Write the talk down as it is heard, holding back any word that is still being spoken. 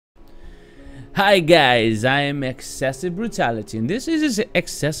Hi guys, I am Excessive Brutality and this is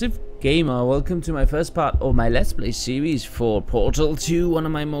XsvGamer. Welcome to my first part of my Let's Play series for Portal 2, one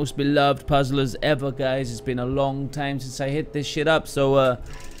of my most beloved puzzlers ever, guys. It's been a long time since I hit this shit up, so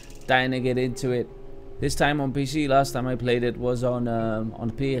dying to get into it. This time on PC, last time I played it was on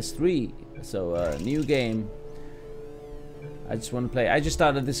PS3, so new game. I just want to play. I just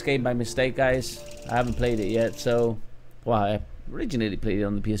started this game by mistake, guys. I haven't played it yet, so well, I originally played it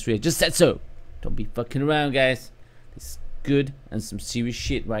on the PS3. I just said so. Don't be fucking around, guys. This is good and some serious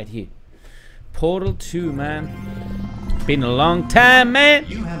shit right here. Portal 2, man. Been a long time, man.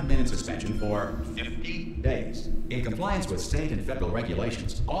 You have been in suspension for 50 days. In compliance with state and federal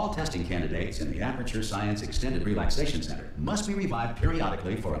regulations, all testing candidates in the Aperture Science Extended Relaxation Center must be revived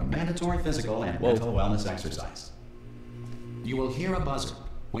periodically for a mandatory physical and mental wellness exercise. You will hear a buzzer.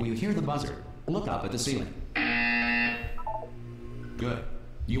 When you hear the buzzer, look up at the ceiling. Good.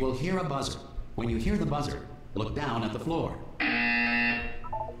 You will hear a buzzer. When you hear the buzzer, look down at the floor.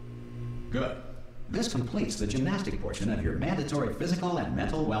 Good. This completes the gymnastic portion of your mandatory physical and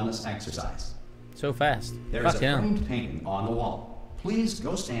mental wellness exercise. So fast. There is a framed painting on the wall. Please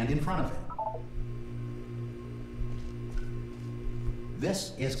go stand in front of it.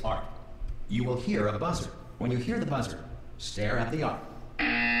 This is art. You will hear a buzzer. When you hear the buzzer, stare at the art.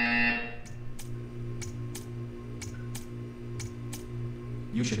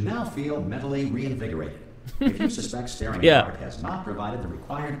 You should now feel mentally reinvigorated. If you suspect staring at art has not provided the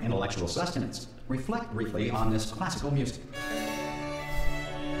required intellectual sustenance, reflect briefly on this classical music.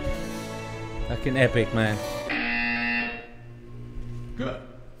 Fucking epic, man. Good.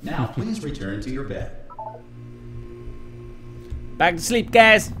 Now please return to your bed. Back to sleep,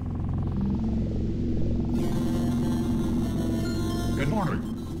 guys. Good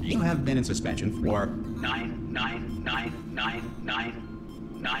morning. You have been in suspension for 9999999.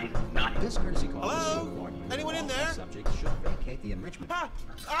 This courtesy call. Hello? Anyone in there? Subject should vacate the enrichment. Ah!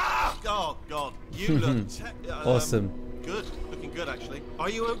 Ah! Oh God, you look awesome. Good, looking good actually.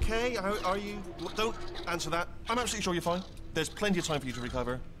 Are you okay? Are you? Don't answer that. I'm absolutely sure you're fine. There's plenty of time for you to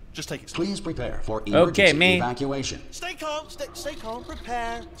recover. Just take it slow. Please prepare for emergency evacuation. Stay calm. Stay calm.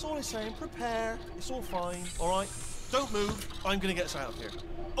 Prepare. That's all I'm saying. Prepare. It's all fine. All right. Don't move. I'm gonna get us out of here.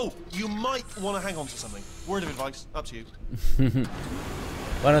 Oh, you might want to hang on to something. Word of advice. Up to you.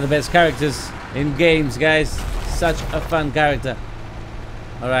 One of the best characters in games, guys. Such a fun character.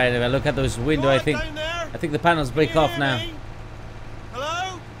 Alright, if I look at those windows, I think the panels break off now.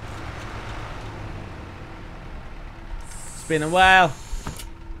 Hello? It's been a while.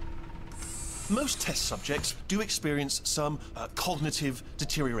 Most test subjects do experience some cognitive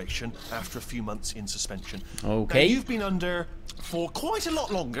deterioration after a few months in suspension. Okay. Now, you've been under for quite a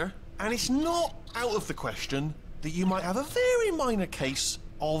lot longer, and it's not out of the question that you might have a very minor case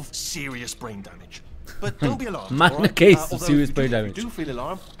of serious brain damage. But don't be alarmed. Minor case of serious brain damage. If you do feel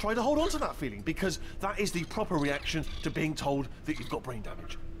alarmed, try to hold on to that feeling, because that is the proper reaction to being told that you've got brain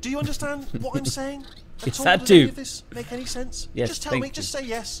damage. Do you understand what I'm saying? Yes, I do. Does any of this make any sense? Yes, just tell me, just say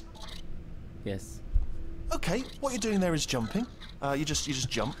yes. Yes. Okay, what you're doing there is jumping. You just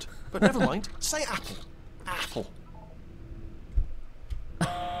jumped. But never mind. Say apple. Apple.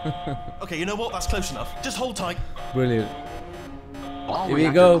 Okay, you know what? That's close enough. Just hold tight. Brilliant. All Here we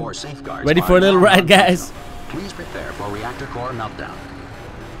go. core safeguards Ready for a little ride, guys. Please prepare for reactor core meltdown.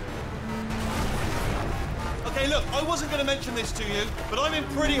 Okay, look, I wasn't going to mention this to you, but I'm in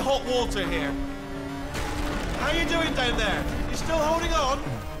pretty hot water here. How you doing down there? You still holding on?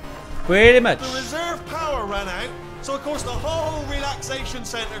 Pretty much. The reserve power ran out, so of course the whole relaxation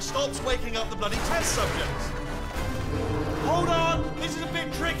center stops waking up the bloody test subjects. Hold on, this is a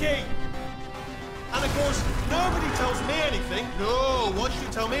bit tricky. And of course, nobody tells me anything. No, why should you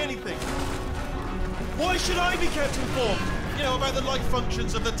tell me anything? Why should I be kept informed? You know, about the life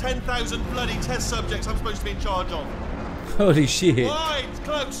functions of the 10,000 bloody test subjects I'm supposed to be in charge of. Holy shit. Right, it's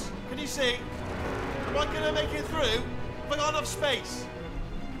close. Can you see? Am I gonna make it through? Have I got enough space?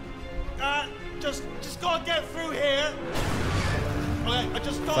 Just gotta get through here. Okay, I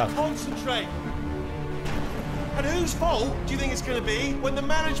just gotta concentrate. And whose fault do you think it's gonna be when the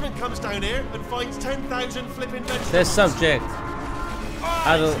management comes down here and finds 10,000 flipping vegetables? Their subject.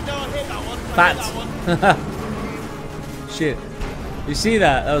 Adult. Fat. Shit. You see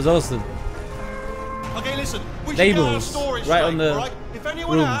that? That was awesome. Okay, listen. We Labels should get our story right straight, on the right? If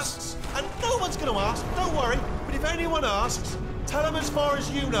anyone rooms. asks, and no one's gonna ask, don't worry, but if anyone asks, tell them as far as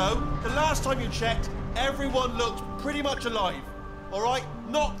you know, the last time you checked, everyone looked pretty much alive. Alright?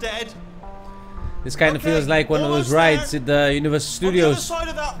 Not dead. This kind of feels like one of those rides at the Universal Studios. On the other side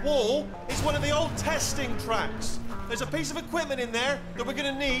of that wall is one of the old testing tracks. There's a piece of equipment in there that we're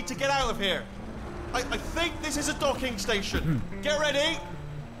going to need to get out of here. I think this is a docking station. Get ready.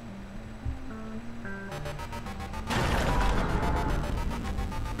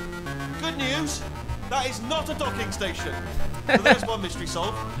 Good news, that is not a docking station. So there's one mystery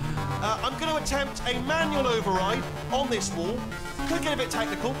solved. I'm going to attempt a manual override on this wall. Could get a bit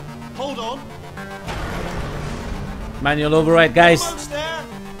technical. Hold on. Manual override, guys. Almost there.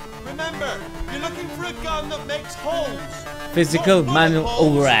 Remember, you're looking for a gun that makes holes. Physical Not manual bullet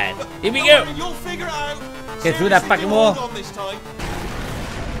holes. override. But Here we don't go. worry, you'll figure it out. Get through that Seriously, fucking do wall. hold on this time.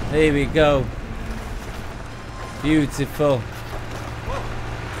 There we go. Beautiful. Well,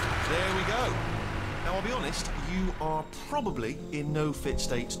 there we go. Now, I'll be honest, you are probably in no fit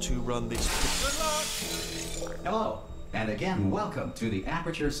state to run this. Good luck. Hello, and again, welcome to the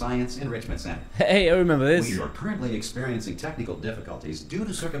Aperture Science Enrichment Center. Hey, I remember this. We are currently experiencing technical difficulties due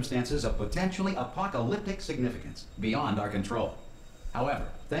to circumstances of potentially apocalyptic significance beyond our control. However,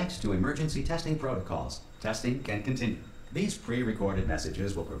 thanks to emergency testing protocols, testing can continue. These pre-recorded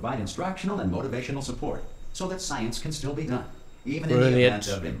messages will provide instructional and motivational support so that science can still be done, even in the event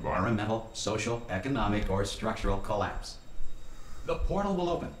of environmental, social, economic, or structural collapse. The portal will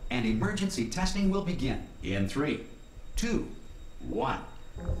open and emergency testing will begin in 3, 2, 1.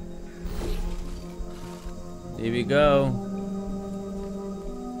 Here we go.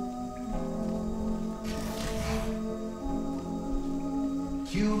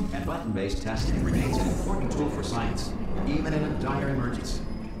 Cube and button-based testing remains an important tool for science, even in a dire emergency.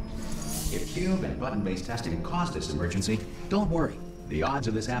 If cube and button-based testing caused this emergency, don't worry. The odds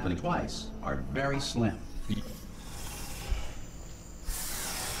of this happening twice are very slim.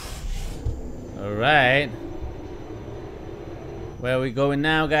 Alright. Where are we going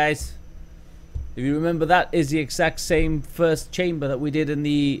now, guys? If you remember, that is the exact same first chamber that we did in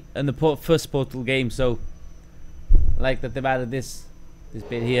the first Portal game, so I like that they've added this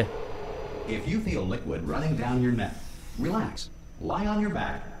bit here. If you feel liquid running down your neck, relax, lie on your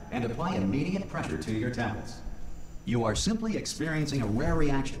back, and apply immediate pressure to your temples. You are simply experiencing a rare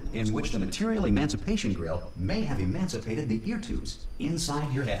reaction in which the material emancipation grill may have emancipated the ear tubes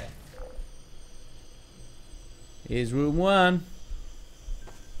inside your head. Here's room 1.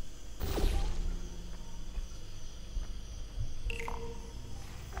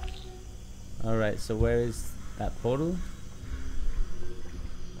 Alright, so where is that portal?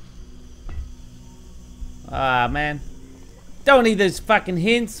 Ah, man. Don't need those fucking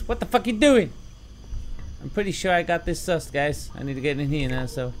hints. What the fuck you doing? I'm pretty sure I got this sussed, guys. I need to get in here now,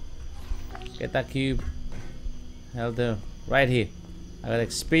 so get that cube. Held there. Right here. I got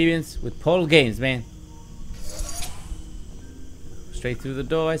experience with Portal games, man. Straight through the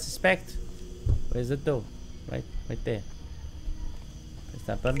door, I suspect. Where's the door? Right there. Press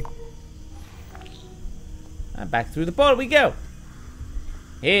that button. And back through the portal we go.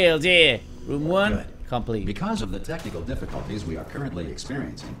 Hell yeah. Room 1. Good. Complete. Because of the technical difficulties we are currently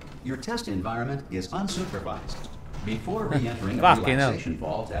experiencing, your test environment is unsupervised. Before re-entering a relaxation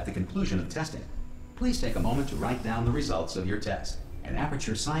vault at the conclusion of testing, please take a moment to write down the results of your test. An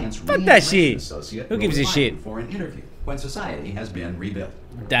Aperture Science Reintegration Associate Who gives a shit? For an interview when society has been rebuilt.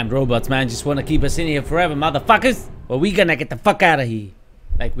 Damn robots, man, just want to keep us in here forever, motherfuckers. Well, we gonna get the fuck out of here.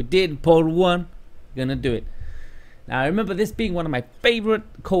 Like we did in Portal 1, we're gonna do it. Now, I remember this being one of my favorite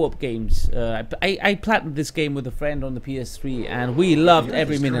co-op games. I platinumed this game with a friend on the PS3, and we loved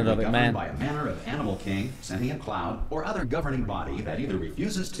every minute of it, man. By a manner of animal king, sentient cloud, or other governing body that either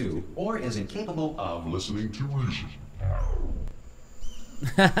refuses to or is incapable of listening to reason.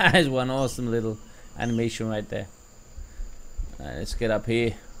 There's one awesome little animation right there. Let's get up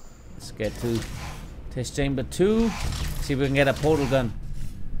here. Let's get to test chamber 2. See if we can get a portal gun.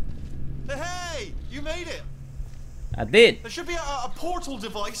 Hey, you made it. I did. There should be a portal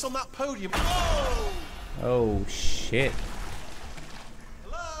device on that podium. Whoa! Oh shit.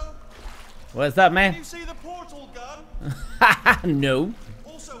 Hello? What's that, man? Can you see the portal gun? No.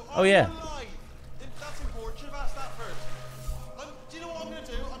 Also, Oh yeah. alive? That's important. Should have asked that first. Do you know what I'm going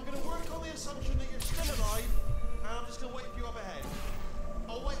to do? I'm going to work on the assumption that you're still alive, and I'm just going to wait for you up ahead.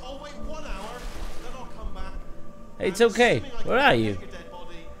 I'll wait 1 hour, then I'll come back. Hey, it's okay. Where are you? Take your dead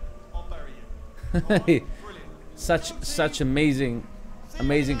body, I'll bury you. All right? Brilliant. Such amazing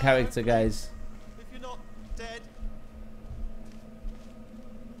character, guys. If you're not dead.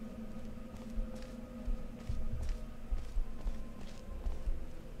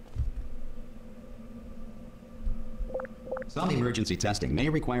 Some emergency testing may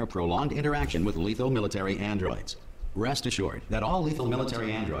require prolonged interaction with lethal military androids. Rest assured that all lethal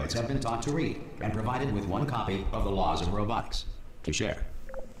military androids have been taught to read and provided with 1 copy of the Laws of Robotics to share.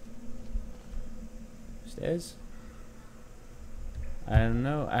 Stairs. I don't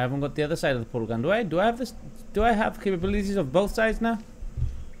know. I haven't got the other side of the portal gun. Do I? Do I have this? Do I have capabilities of both sides now?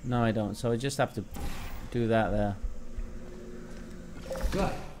 No, I don't. So I just have to do that there.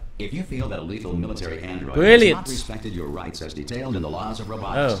 Good. If you feel that a lethal military android Brilliant. has not respected your rights as detailed in the laws of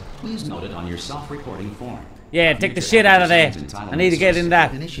robotics, Oh. please note it on your self-reporting form. Yeah, take the shit out of there. I need to get in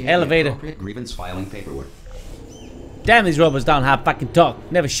that elevator. Grievance filing paperwork. Damn, these robots don't have fucking talk.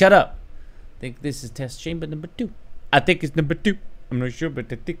 Never shut up. I think this is test chamber number 2. I think it's number 2. I'm not sure,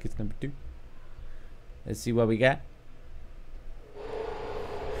 but I think it's number 2. Let's see what we got.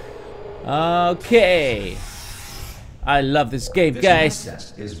 Okay. I love this game, guys. This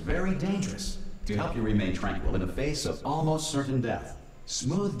test is very dangerous. To help you remain tranquil in the face of almost certain death,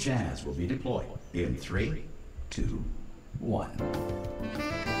 smooth jazz will be deployed in 3, 2, 1.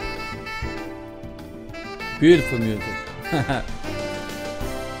 Beautiful music.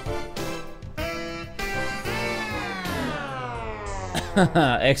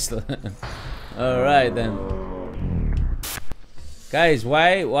 Excellent. All right then. Guys,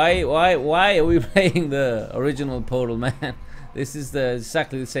 why are we playing the original Portal, man? This is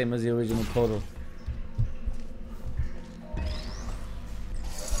exactly the same as the original Portal.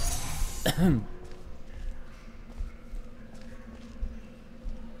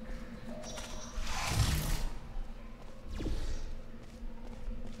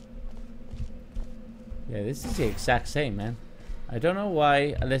 Yeah, this is the exact same, man. I don't know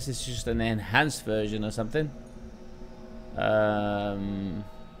why, unless it's just an enhanced version or something.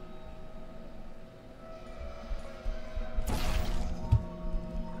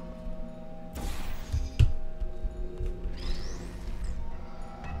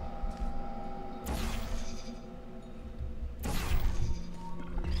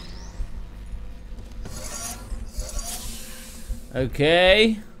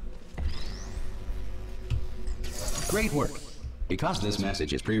 Okay. Great work. Because this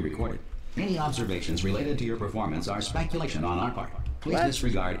message is pre-recorded, any observations related to your performance are speculation on our part. Please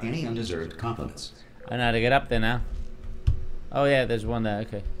disregard any undeserved compliments. I know how to get up there now. Oh yeah, there's one there,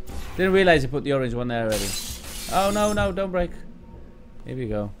 okay. Didn't realize I put the orange one there already. Oh no, no, don't break. Here we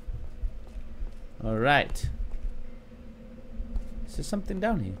go. Alright. Is there something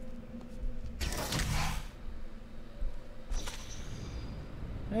down here?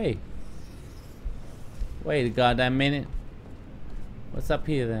 Hey. Wait a goddamn minute. What's up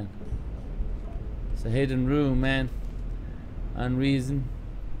here then? It's a hidden room, man. Unreason.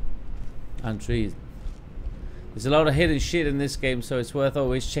 Untreason. There's a lot of hidden shit in this game, so it's worth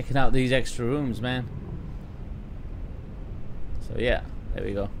always checking out these extra rooms, man. So yeah, there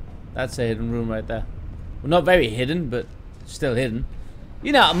we go. That's a hidden room right there. Well, not very hidden, but still hidden.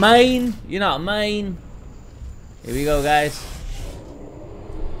 You know what I mean? You know what I mean? Here we go, guys.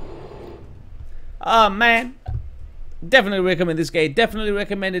 Oh man, definitely recommend this game. Definitely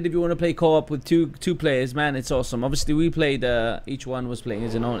recommend it if you want to play co-op with two players, man. It's awesome. Obviously, we played. Each one was playing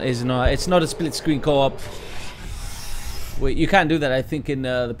his own. It's not a split screen co-op. You can't do that, I think, in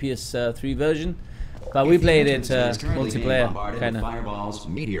the PS3 version. But we played it multiplayer, kind of. Fireballs,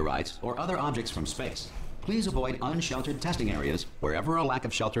 meteorites, or other objects from space. Please avoid unsheltered testing areas wherever a lack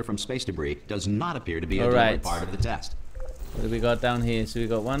of shelter from space debris does not appear to be a deliberate part of the test. What do we got down here? So we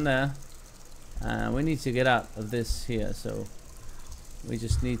got one there. We need to get out of this here, so we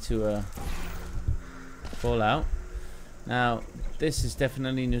just need to fall out. Now, this is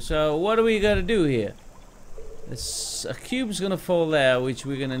definitely new. So, what are we gonna do here? A cube's gonna fall there, which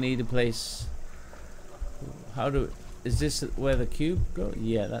we're gonna need to place. Is this where the cube goes?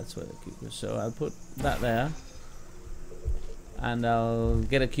 Yeah, that's where the cube goes. So I'll put that there, and I'll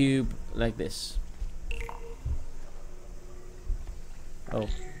get a cube like this. Oh,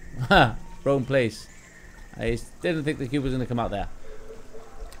 wrong place. I didn't think the cube was gonna come out there.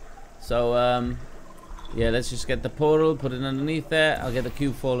 So yeah, let's just get the portal, put it underneath there. I'll get the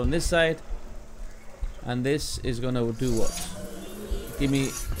cube fall on this side, and this is gonna do what? Give me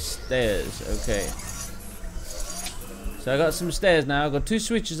stairs. Okay. So I got some stairs now. I've got 2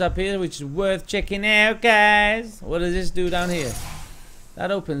 switches up here, which is worth checking out, guys. What does this do down here? That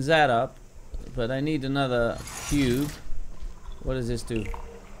opens that up, but I need another cube. What does this do?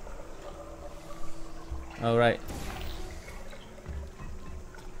 All right.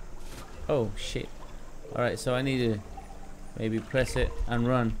 Oh shit. All right, so I need to maybe press it and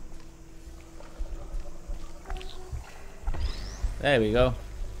run. There we go.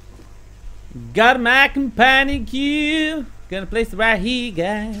 Got my companion cube. Gonna place it right here,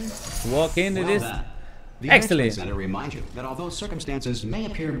 guys. Walk into this. The Excellent. Center reminds you that although circumstances may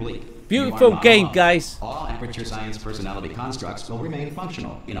appear bleak, Beautiful game, guys. All Aperture Science personality constructs will remain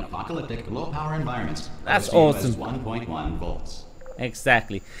functional in apocalyptic, low-power environments. That's as low as awesome. 1.1 volts.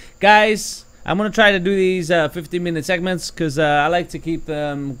 Exactly. Guys, I'm going to try to do these 15-minute segments because I like to keep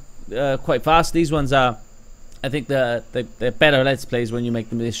them quite fast. These ones are, I think, they're better Let's Plays when you make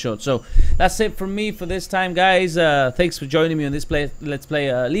them this short. So that's it from me for this time, guys. Thanks for joining me on this Let's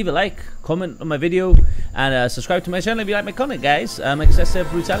Play. Leave a like, comment on my video, and subscribe to my channel if you like my content, guys.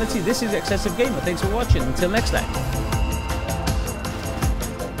 XsvBrutality. This is XsvGamer. Thanks for watching. Until next time.